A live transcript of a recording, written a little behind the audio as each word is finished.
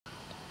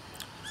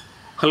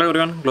Hello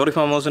everyone, Glory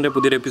Farm House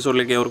പുതിയൊരു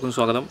എപ്പിസോഡിലേക്ക് ഏവർക്കും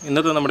സ്വാഗതം.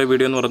 ഇന്നത്തെ നമ്മുടെ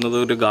വീഡിയോ എന്ന് പറയുന്നത്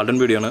ഒരു ഗാർഡൻ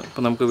വീഡിയോ ആണ്.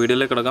 അപ്പോൾ നമുക്ക്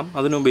വീഡിയോയിലേക്ക് കിടക്കാം.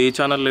 അതിനുമുമ്പ് ഈ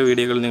ചാനലിലെ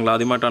വീഡിയോകൾ നിങ്ങൾ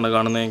ആദ്യമായിട്ടാണ്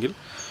കാണുന്നതെങ്കിൽ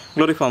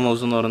ഗ്ലോറി ഫാം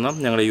ഹൗസ് എന്ന് പറയുന്ന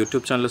ഞങ്ങളുടെ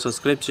യൂട്യൂബ് ചാനൽ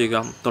സബ്സ്ക്രൈബ്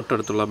ചെയ്യുക,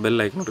 തൊട്ടടുത്തുള്ള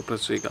ബെൽ ഐക്കൺ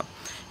പ്രസ് ചെയ്യുക.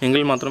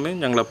 എങ്കിൽ മാത്രമേ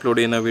ഞങ്ങൾ അപ്ലോഡ്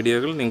ചെയ്യുന്ന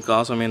വീഡിയോകൾ നിങ്ങൾക്ക്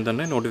ആ സമയം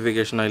തന്നെ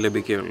നോട്ടിഫിക്കേഷനായി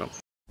ലഭിക്കുകയുള്ളൂ.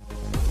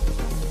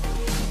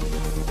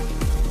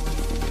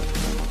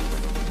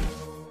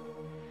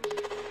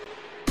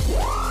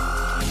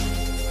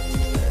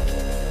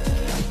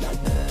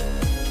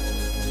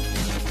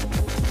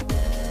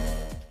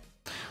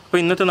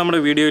 അപ്പോൾ ഇന്നത്തെ നമ്മുടെ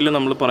വീഡിയോയിൽ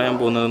നമ്മൾ പറയാൻ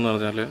പോകുന്നതെന്ന്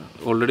പറഞ്ഞാൽ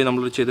ഓൾറെഡി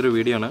നമ്മൾ ചെയ്തൊരു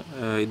വീഡിയോ ആണ്.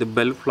 ഇത്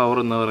ബെൽ ഫ്ലവർ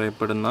എന്ന്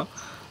പറയപ്പെടുന്ന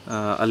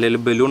അല്ലെങ്കിൽ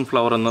ബലൂൺ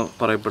ഫ്ലവർ എന്ന്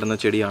പറയപ്പെടുന്ന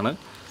ചെടിയാണ്.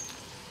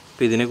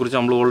 അപ്പോൾ ഇതിനെക്കുറിച്ച്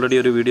നമ്മൾ ഓൾറെഡി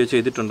ഒരു വീഡിയോ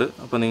ചെയ്തിട്ടുണ്ട്.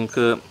 അപ്പോൾ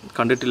നിങ്ങൾക്ക്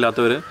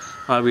കണ്ടിട്ടില്ലാത്തവർ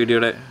ആ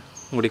വീഡിയോയുടെ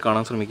കൂടി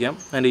കാണാൻ ശ്രമിക്കാം.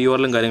 അതിൻ്റെ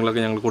URL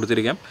കാര്യങ്ങളൊക്കെ ഞങ്ങൾ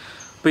കൊടുത്തിരിക്കാം.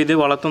 അപ്പോൾ ഇത്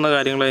വളർത്തുന്ന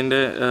കാര്യങ്ങൾ,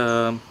 അതിൻ്റെ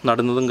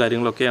നടുന്നതും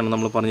കാര്യങ്ങളൊക്കെയാണ്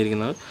നമ്മൾ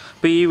പറഞ്ഞിരിക്കുന്നത്.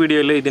 അപ്പോൾ ഈ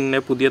വീഡിയോയിൽ ഇതിൻ്റെ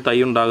പുതിയ തൈ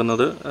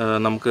ഉണ്ടാകുന്നത്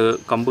നമുക്ക്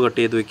കമ്പ് കട്ട്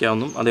ചെയ്ത്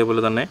വയ്ക്കാവുന്നതും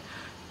അതേപോലെ തന്നെ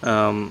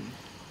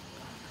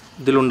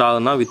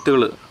ഇതിലുണ്ടാകുന്ന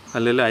വിത്തുകൾ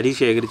അല്ലെങ്കിൽ അരി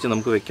ശേഖരിച്ച്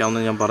നമുക്ക്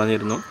വെക്കാമെന്ന് ഞാൻ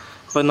പറഞ്ഞിരുന്നു.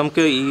 അപ്പോൾ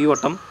നമുക്ക് ഈ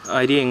വട്ടം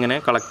അരി എങ്ങനെ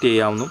കളക്ട്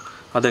ചെയ്യാമെന്നും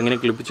അതെങ്ങനെ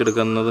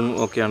കിളിപ്പിച്ചെടുക്കുന്നതും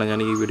ഒക്കെയാണ് ഞാൻ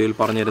ഈ വീഡിയോയിൽ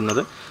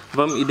പറഞ്ഞിരുന്നത്.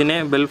 അപ്പം ഇതിനെ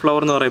ബെൽ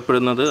ഫ്ലവർ എന്ന്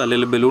പറയപ്പെടുന്നത്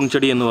അല്ലെങ്കിൽ ബലൂൺ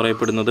ചെടി എന്ന്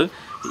പറയപ്പെടുന്നത്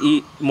ഈ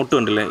മുട്ട്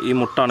കണ്ടില്ലേ, ഈ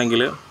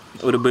മുട്ടാണെങ്കിൽ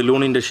ഒരു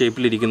ബലൂണിൻ്റെ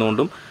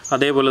ഷേപ്പിലിരിക്കുന്നതുകൊണ്ടും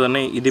അതേപോലെ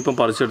തന്നെ ഇതിപ്പം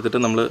പറിച്ചെടുത്തിട്ട്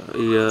നമ്മൾ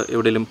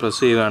എവിടെയെങ്കിലും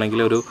പ്രസ് ചെയ്യുകയാണെങ്കിൽ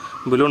ഒരു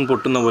ബലൂൺ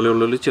പൊട്ടുന്ന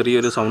പോലെയുള്ളൊരു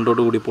ചെറിയൊരു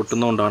സൗണ്ടോട് കൂടി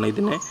പൊട്ടുന്നതുകൊണ്ടാണ്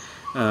ഇതിനെ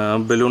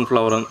ബലൂൺ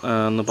ഫ്ലവർ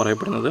എന്ന്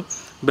പറയപ്പെടുന്നത്.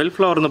 ബെൽ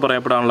ഫ്ലവർ എന്ന്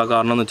പറയപ്പെടാനുള്ള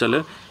കാരണം എന്ന് വെച്ചാൽ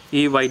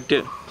ഈ വൈറ്റ്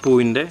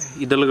പൂവിൻ്റെ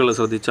ഇതളുകൾ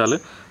ശ്രദ്ധിച്ചാൽ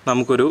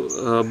നമുക്കൊരു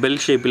ബെൽ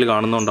ഷേപ്പിൽ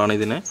കാണുന്നതുകൊണ്ടാണ്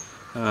ഇതിനെ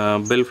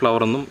ബെൽ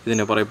ഫ്ലവർ എന്നും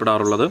ഇതിനെ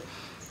പറയപ്പെടാറുള്ളത്.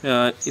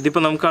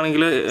 ഇതിപ്പോൾ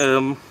നമുക്കാണെങ്കിൽ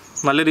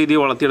നല്ല രീതിയിൽ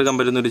വളർത്തിയെടുക്കാൻ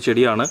പറ്റുന്നൊരു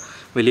ചെടിയാണ്.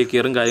 വലിയ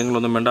കെയറും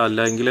കാര്യങ്ങളൊന്നും വേണ്ട,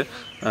 അല്ലെങ്കിൽ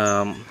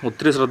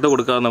ഒത്തിരി ശ്രദ്ധ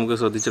കൊടുക്കാതെ നമുക്ക്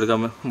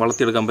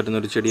വളർത്തിയെടുക്കാൻ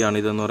പറ്റുന്നൊരു ചെടിയാണ്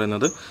ഇതെന്ന്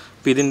പറയുന്നത്.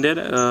 അപ്പോൾ ഇതിൻ്റെ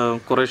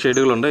കുറേ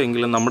ഷെയ്ഡുകളുണ്ട്,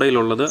 എങ്കിലും നമ്മുടെ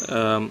കയ്യിലുള്ളത്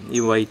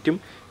ഈ വൈറ്റും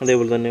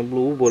അതേപോലെ തന്നെ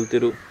ബ്ലൂ പോലത്തെ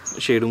ഒരു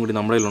ഷെയ്ഡും കൂടി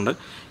നമ്മുടെ കയ്യിലുണ്ട്.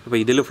 അപ്പോൾ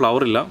ഇതിൽ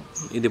ഫ്ലവർ ഇല്ല.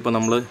 ഇതിപ്പോൾ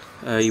നമ്മൾ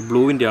ഈ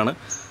ബ്ലൂവിൻ്റെയാണ്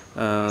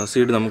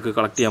സീഡ് നമുക്ക്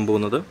കളക്ട് ചെയ്യാൻ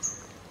പോകുന്നത്.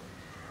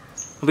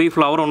 അപ്പോൾ ഈ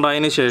ഫ്ലവർ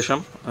ഉണ്ടായതിന്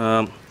ശേഷം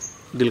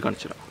ഇതിൽ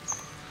കാണിച്ചു തരാം.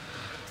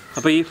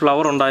 അപ്പോൾ ഈ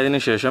ഫ്ലവർ ഉണ്ടായതിന്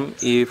ശേഷം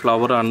ഈ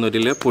ഫ്ലവർ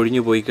ആണെന്നൊരിൽ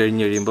പൊഴിഞ്ഞു പോയി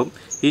കഴിഞ്ഞ് കഴിയുമ്പം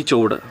ഈ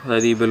ചുവട്,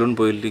 അതായത് ഈ ബലൂൺ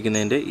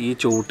പോയിരിക്കുന്നതിൻ്റെ ഈ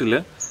ചുവട്ടിൽ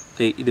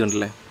ഇത്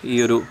കണ്ടില്ലേ, ഈ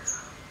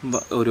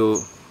ഒരു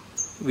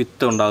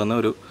വിത്ത് ഉണ്ടാകുന്ന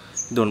ഒരു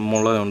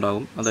മുള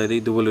ഉണ്ടാകും, അതായത്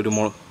ഇതുപോലൊരു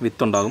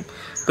വിത്തുണ്ടാകും.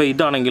 അപ്പോൾ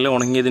ഇതാണെങ്കിൽ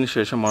ഉണങ്ങിയതിന്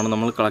ശേഷമാണ്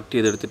നമ്മൾ കളക്ട്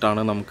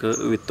ചെയ്തെടുത്തിട്ടാണ് നമുക്ക്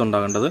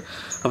വിത്തുണ്ടാകേണ്ടത്.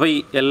 അപ്പോൾ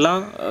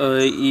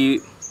ഈ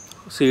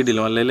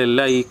സീഡിലും അല്ലെങ്കിൽ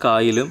എല്ലാ ഈ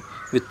കായിലും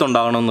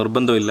വിത്തുണ്ടാകണമെന്ന്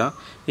നിർബന്ധമില്ല.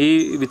 ഈ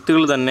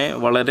വിത്തുകൾ തന്നെ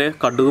വളരെ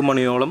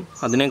കടുകുമണിയോളം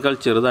അതിനേക്കാൾ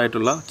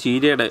ചെറുതായിട്ടുള്ള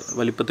ചീരയുടെ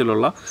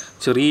വലിപ്പത്തിലുള്ള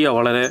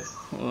വളരെ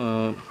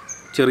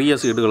ചെറിയ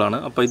സീഡുകളാണ്.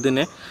 അപ്പോൾ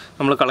ഇതിനെ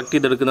നമ്മൾ കളക്ട്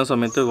ചെയ്തെടുക്കുന്ന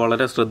സമയത്ത്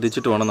വളരെ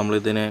ശ്രദ്ധിച്ചിട്ട് വേണം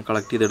നമ്മളിതിനെ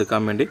കളക്ട്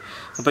ചെയ്തെടുക്കാൻ വേണ്ടി.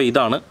 അപ്പോൾ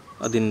ഇതാണ്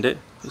അതിൻ്റെ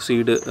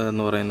സീഡ്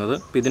എന്ന് പറയുന്നത്.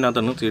 അപ്പോൾ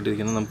ഇതിനകത്താണ് സീഡ്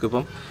ഇരിക്കുന്നത്.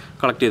 നമുക്കിപ്പം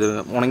കളക്ട്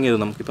ചെയ്തെടുക്കാം. ഉണങ്ങിയത്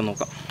നമുക്കിപ്പം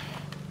നോക്കാം.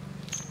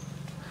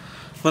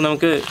 അപ്പോൾ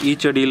നമുക്ക് ഈ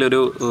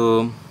ചെടിയിലൊരു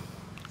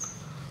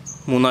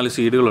 3-4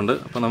 സീഡുകളുണ്ട്.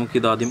 അപ്പോൾ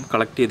നമുക്കിതാദ്യം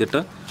കളക്ട് ചെയ്തിട്ട്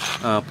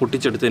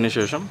പൊട്ടിച്ചെടുത്തതിന്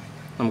ശേഷം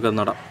നമുക്കത്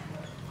നടാം.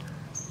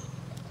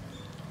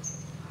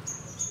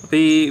 അപ്പോൾ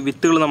ഈ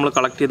വിത്തുകൾ നമ്മൾ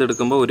കളക്ട്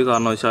ചെയ്തെടുക്കുമ്പോൾ ഒരു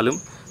കാരണവശാലും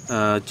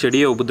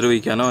ചെടിയെ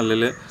ഉപദ്രവിക്കാനോ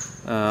അല്ലെങ്കിൽ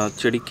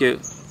ചെടിക്ക്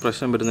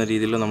പ്രശ്നം വരുന്ന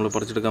രീതിയിൽ നമ്മൾ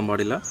പറിച്ചെടുക്കാൻ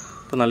പാടില്ല.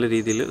 അപ്പോൾ നല്ല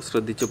രീതിയിൽ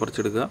ശ്രദ്ധിച്ച്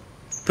പറിച്ചെടുക്കുക.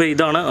 അപ്പോൾ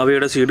ഇതാണ്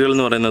അവയുടെ സീഡുകൾ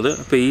എന്ന് പറയുന്നത്.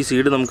 അപ്പോൾ ഈ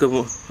സീഡ് നമുക്ക്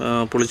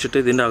പൊളിച്ചിട്ട്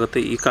ഇതിൻ്റെ അകത്ത്,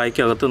 ഈ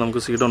കായ്ക്കകത്ത്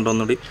നമുക്ക് സീഡ്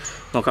ഉണ്ടോയെന്നുകൂടി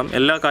നോക്കാം.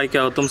 എല്ലാ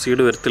കായ്ക്കകത്തും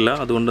സീഡ് വരത്തില്ല,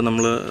 അതുകൊണ്ട്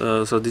നമ്മൾ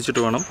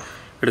ശ്രദ്ധിച്ചിട്ട് വേണം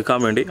എടുക്കാൻ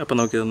വേണ്ടി. അപ്പോൾ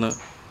നമുക്കിതൊന്ന്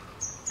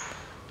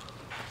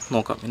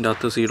നോക്കാം ഇതിൻ്റെ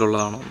അകത്ത്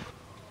സീഡുള്ളതാണോ.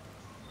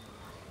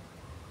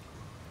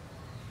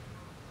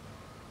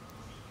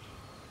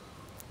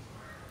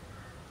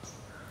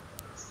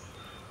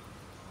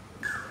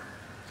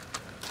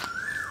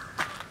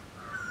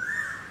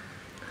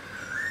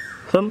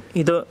 അപ്പം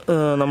ഇത്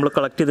നമ്മൾ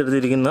കളക്ട്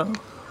ചെയ്തെടുത്തിരിക്കുന്ന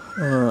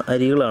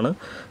അരികളാണ്.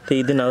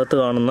 ഇതിനകത്ത്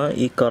കാണുന്ന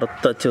ഈ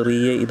കറുത്ത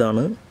ചെറിയ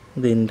ഇതാണ്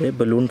ഇതിൻ്റെ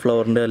ബലൂൺ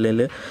ഫ്ലവറിൻ്റെ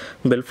അല്ലെങ്കിൽ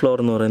ബെൽ ഫ്ലവർ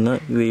എന്ന് പറയുന്ന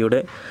ഇവയുടെ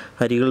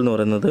അരികൾ എന്ന്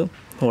പറയുന്നത്.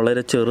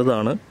 വളരെ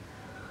ചെറുതാണ്.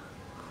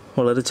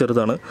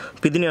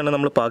 അപ്പോൾ ഇതിനെയാണ്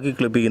നമ്മൾ പാക്കി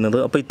കിളിപ്പിക്കുന്നത്.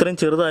 അപ്പോൾ ഇത്രയും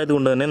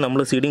ചെറുതായതുകൊണ്ട് തന്നെ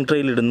നമ്മൾ സീഡിങ്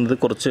ട്രെയിൽ ഇടുന്നത്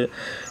കുറച്ച്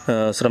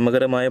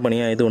ശ്രമകരമായ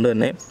പണിയായതുകൊണ്ട്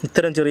തന്നെ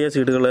ഇത്തരം ചെറിയ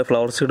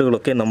ഫ്ലവർ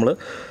സീഡുകളൊക്കെ നമ്മൾ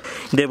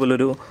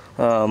ഇതേപോലൊരു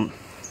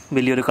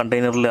വലിയൊരു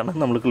കണ്ടെയ്നറിലാണ്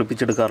നമ്മൾ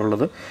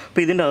കിളിപ്പിച്ചെടുക്കാറുള്ളത്.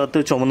 അപ്പോൾ ഇതിൻ്റെ അകത്ത്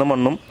ചുവന്ന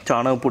മണ്ണും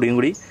ചാണകപ്പൊടിയും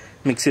കൂടി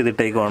മിക്സ്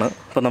ചെയ്തിട്ടേക്കുവാണ്.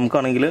 അപ്പോൾ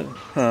നമുക്കാണെങ്കിൽ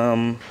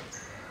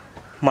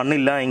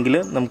മണ്ണില്ല എങ്കിൽ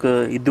നമുക്ക്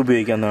ഇത്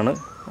ഉപയോഗിക്കാവുന്നതാണ്,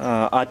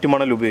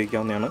 ആറ്റുമണൽ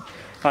ഉപയോഗിക്കാവുന്നതാണ്.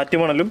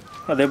 ആറ്റുമണലും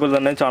അതേപോലെ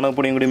തന്നെ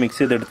ചാണകപ്പൊടിയും കൂടി മിക്സ്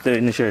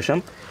ചെയ്തെടുത്തതിന് ശേഷം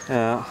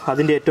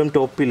അതിൻ്റെ ഏറ്റവും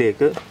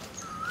ടോപ്പിലേക്ക്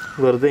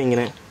വെറുതെ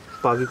ഇങ്ങനെ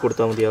പാക്കി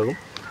കൊടുത്താൽ മതിയാകും.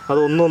 അത്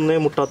ഒന്നൊന്നേ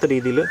മുട്ടാത്ത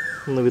രീതിയിൽ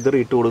ഒന്ന് വിതറി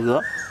ഇട്ട് കൊടുക്കുക.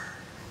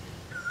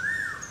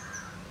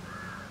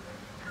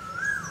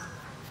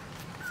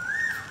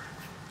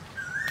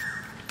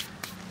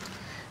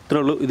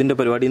 ഇത്രേ ഉള്ളൂ ഇതിൻ്റെ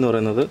പരിപാടി എന്ന്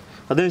പറയുന്നത്.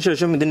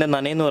 അതിനുശേഷം ഇതിൻ്റെ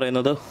നനയെന്ന്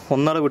പറയുന്നത്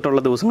ഒന്നര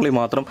വിട്ടുള്ള ദിവസങ്ങളിൽ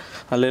മാത്രം,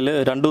 അല്ലെങ്കിൽ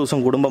 2 ദിവസം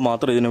കൂടുമ്പോൾ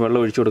മാത്രം ഇതിന് വെള്ളം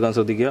ഒഴിച്ചു കൊടുക്കാൻ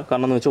ശ്രദ്ധിക്കുക.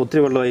 കാരണം എന്ന് വെച്ചാൽ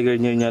ഒത്തിരി വെള്ളമായി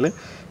കഴിഞ്ഞ് കഴിഞ്ഞാൽ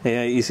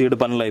ഈ സീഡ്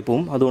പന്നലായി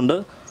പോകും. അതുകൊണ്ട്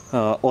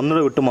ഒന്നര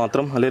വിട്ട്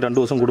മാത്രം, അല്ലെങ്കിൽ 2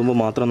 ദിവസം കൂടുമ്പോൾ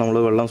മാത്രം നമ്മൾ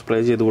വെള്ളം സ്പ്രേ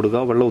ചെയ്ത്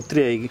കൊടുക്കുക. വെള്ളം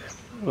ഒത്തിരി ആയി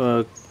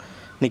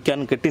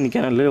കെട്ടി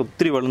നിൽക്കാനോ അല്ലെങ്കിൽ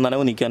ഒത്തിരി വെള്ളം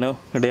നനവ് നിൽക്കാനോ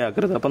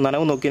ഇടയാക്കരുത്. അപ്പം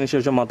നനവ് നോക്കിയതിന്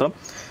ശേഷം മാത്രം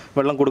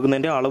വെള്ളം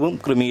കൊടുക്കുന്നതിൻ്റെ അളവും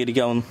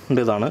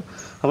ക്രമീകരിക്കാവുന്നതാണ്.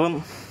 അപ്പം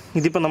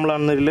ഇതിപ്പോൾ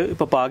നമ്മളാണെന്നതിൽ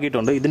ഇപ്പോൾ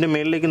പാകിയിട്ടുണ്ട്. ഇതിൻ്റെ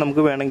മേളിലേക്ക്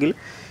നമുക്ക് വേണമെങ്കിൽ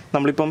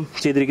നമ്മളിപ്പം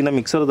ചെയ്തിരിക്കുന്ന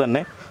മിക്സർ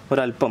തന്നെ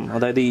ഒരല്പം,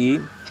 അതായത് ഈ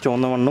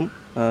ചുവന്ന മണ്ണും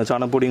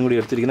ചാണകപ്പൊടിയും കൂടി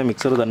എടുത്തിരിക്കുന്ന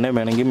മിക്സർ തന്നെ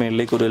വേണമെങ്കിൽ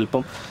മേളിലേക്ക് ഒരു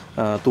അല്പം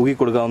തൂക്കി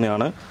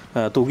കൊടുക്കാവുന്നതാണ്.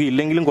 തൂക്കി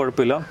ഇല്ലെങ്കിലും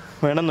കുഴപ്പമില്ല,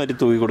 വേണമെന്നൊരു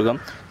തൂക്കി കൊടുക്കാം.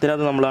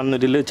 ഇതിനകത്ത്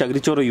നമ്മളാണെന്നൊരിൽ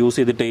ചകിരിച്ചോറ് യൂസ്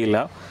ചെയ്തിട്ടേ ഇല്ല.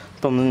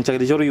 ഇപ്പം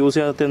ചകിരിച്ചോറ് യൂസ്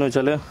ചെയ്യാത്തതെന്ന്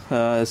വെച്ചാൽ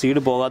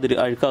സീഡ്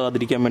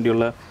അഴുക്കാകാതിരിക്കാൻ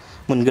വേണ്ടിയുള്ള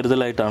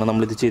മുൻകരുതലായിട്ടാണ്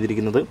നമ്മളിത്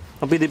ചെയ്തിരിക്കുന്നത്.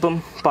 അപ്പോൾ ഇതിപ്പം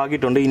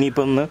പാകിയിട്ടുണ്ട്.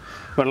 ഇനിയിപ്പം ഒന്ന്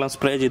വെള്ളം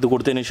സ്പ്രേ ചെയ്ത്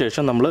കൊടുത്തതിന്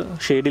ശേഷം നമ്മൾ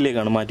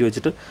ഷെയ്ഡിലേക്കാണ് മാറ്റി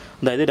വെച്ചിട്ട്,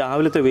 അതായത്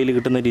രാവിലത്തെ വെയിൽ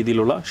കിട്ടുന്ന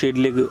രീതിയിലുള്ള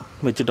ഷെയ്ഡിലേക്ക്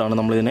വെച്ചിട്ടാണ്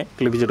നമ്മളിതിനെ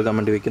കിളിപ്പിച്ചെടുക്കാൻ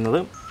വേണ്ടി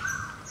വെക്കുന്നത്.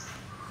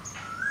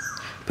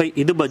 അപ്പം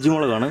ഇത്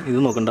ബജ്ജിമുളകാണ്, ഇത്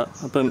നോക്കണ്ട.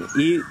 അപ്പം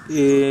ഈ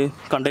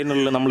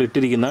കണ്ടെയ്നറിൽ നമ്മൾ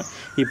ഇട്ടിരിക്കുന്ന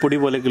ഈ പൊടി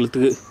പോലെ കിളുത്ത്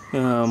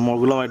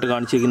മുകളമായിട്ട്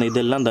കാണിച്ചിരിക്കുന്ന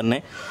ഇതെല്ലാം തന്നെ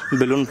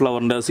ബലൂൺ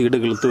ഫ്ലവറിൻ്റെ സീഡ്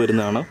കിളുത്ത്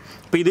വരുന്നതാണ്.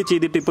 അപ്പോൾ ഇത്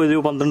ചെയ്തിട്ട് ഇപ്പോൾ ഒരു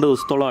 12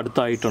 ദിവസത്തോളം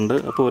അടുത്തായിട്ടുണ്ട്.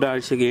 അപ്പോൾ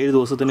ഒരാഴ്ചയ്ക്ക് 7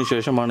 ദിവസത്തിന്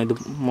ശേഷമാണ് ഇത്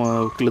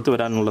കിളുത്ത്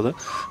വരാനുള്ളത്.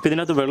 അപ്പോൾ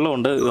ഇതിനകത്ത്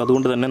വെള്ളമുണ്ട്,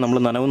 അതുകൊണ്ട് തന്നെ നമ്മൾ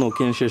നനവ്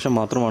നോക്കിയതിന് ശേഷം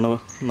മാത്രമാണ്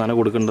നനവ്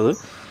കൊടുക്കേണ്ടത്.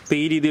 അപ്പോൾ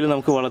ഈ രീതിയിൽ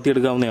നമുക്ക്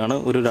വളർത്തിയെടുക്കാവുന്നതാണ്.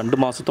 ഒരു 2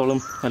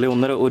 മാസത്തോളം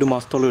അല്ലെങ്കിൽ 1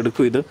 മാസത്തോളം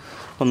എടുക്കും ഇത്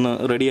ഒന്ന്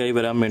റെഡിയായി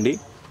വരാൻ വേണ്ടി.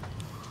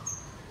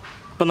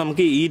 അപ്പം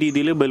നമുക്ക് ഈ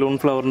രീതിയിൽ ബലൂൺ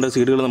ഫ്ലവറിൻ്റെ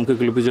സീഡുകൾ നമുക്ക്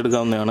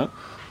കിളിപ്പിച്ചെടുക്കാവുന്നതാണ്.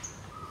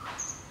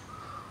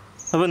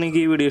 അപ്പോൾ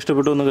നിങ്ങൾക്ക് ഈ വീഡിയോ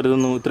ഇഷ്ടപ്പെട്ടു എന്ന്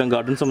കരുതുന്നു. ഇത്തരം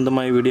ഗാർഡൻ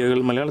സംബന്ധമായ വീഡിയോകൾ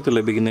മലയാളത്തിൽ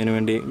ലഭിക്കുന്നതിന്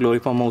വേണ്ടി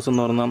ഗ്ലോറി ഫാം ഹൗസ്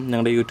എന്ന് പറഞ്ഞാൽ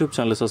ഞങ്ങളുടെ യൂട്യൂബ്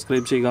ചാനൽ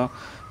സബ്സ്ക്രൈബ് ചെയ്യുക.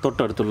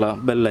 തൊട്ടടുത്തുള്ള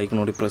ബെൽ ഐക്കൺ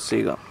കൂടി പ്രസ്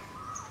ചെയ്യുക.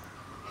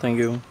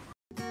 Thank you.